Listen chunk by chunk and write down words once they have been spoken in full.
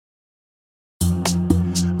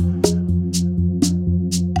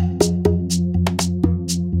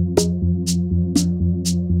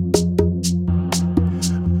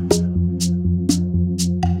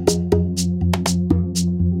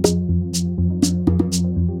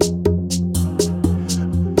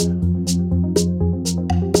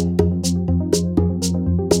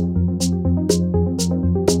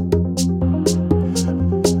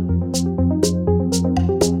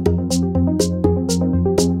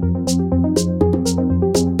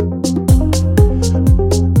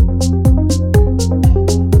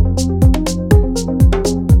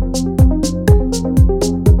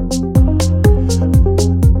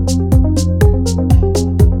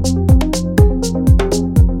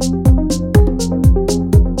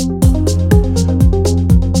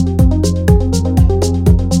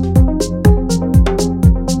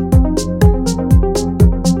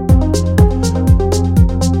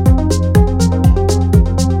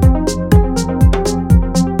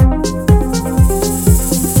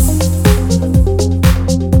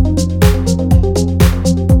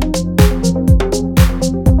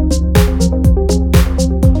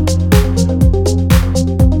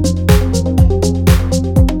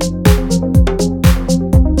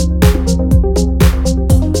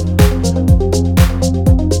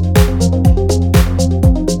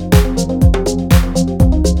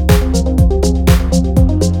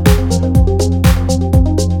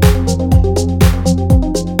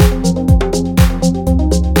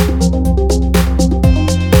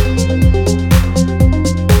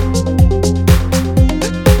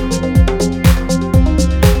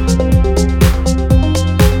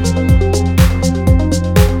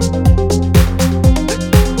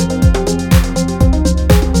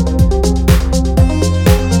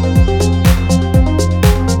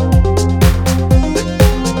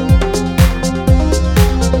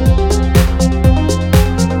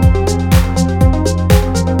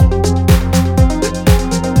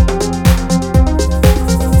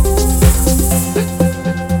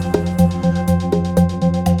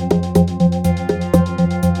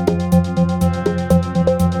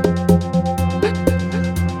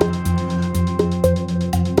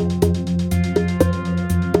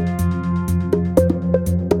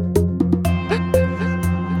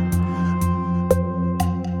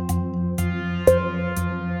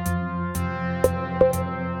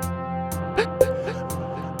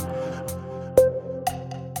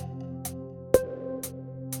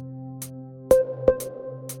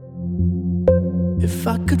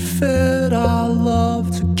I could fit our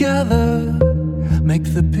love together, make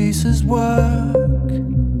the pieces work,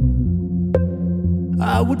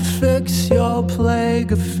 I would fix your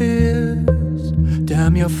plague of fears,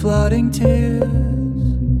 damn your flooding tears.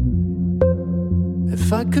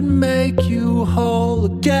 If I could make you whole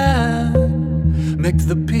again, make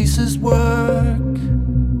the pieces work,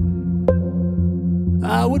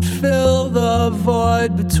 I would fill the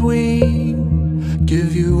void between,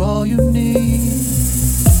 give you all you need.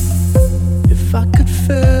 If I could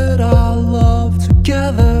fit our love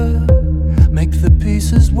together, make the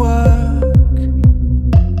pieces work,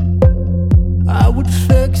 I would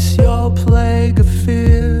fix your plague of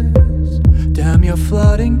fears, damn your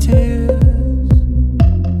flooding tears.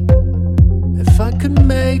 If I could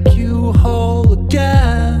make you whole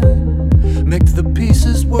again, make the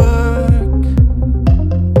pieces work,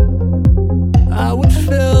 I would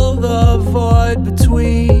fill the void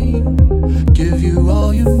between, give you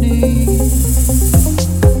all you need.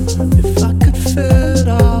 If I could fit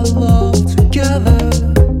our love together,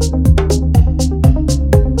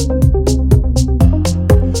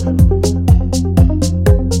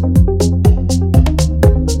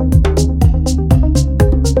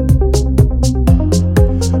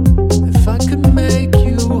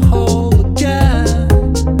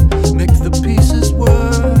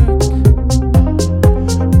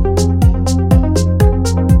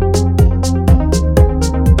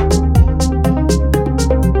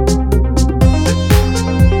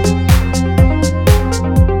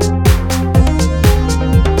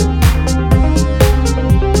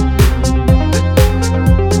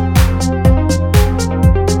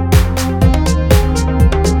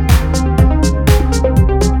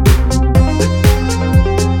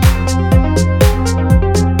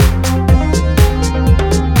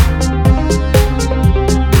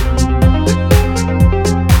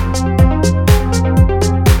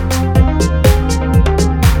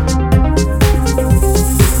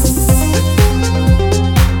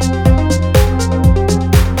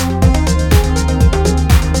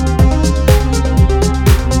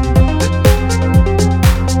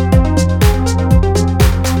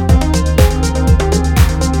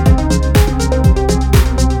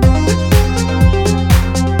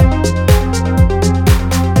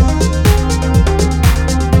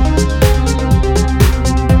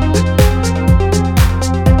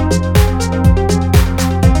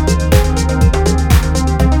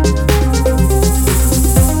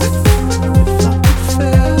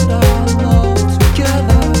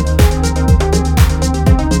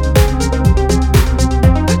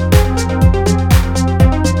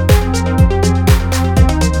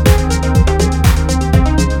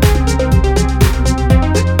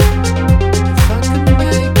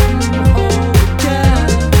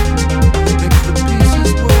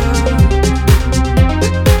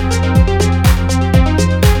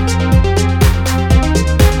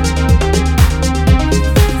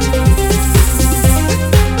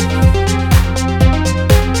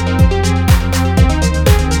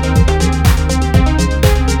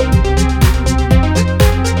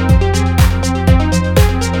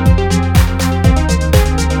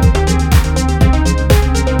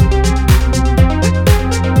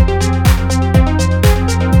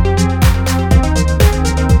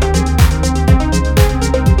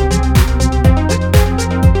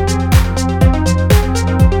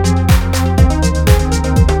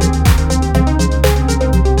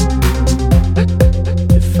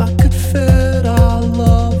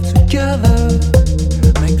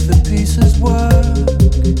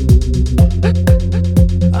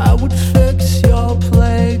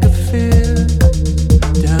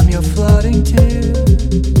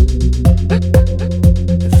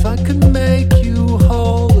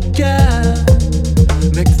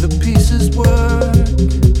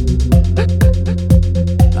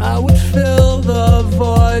 I would fill the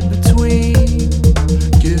void between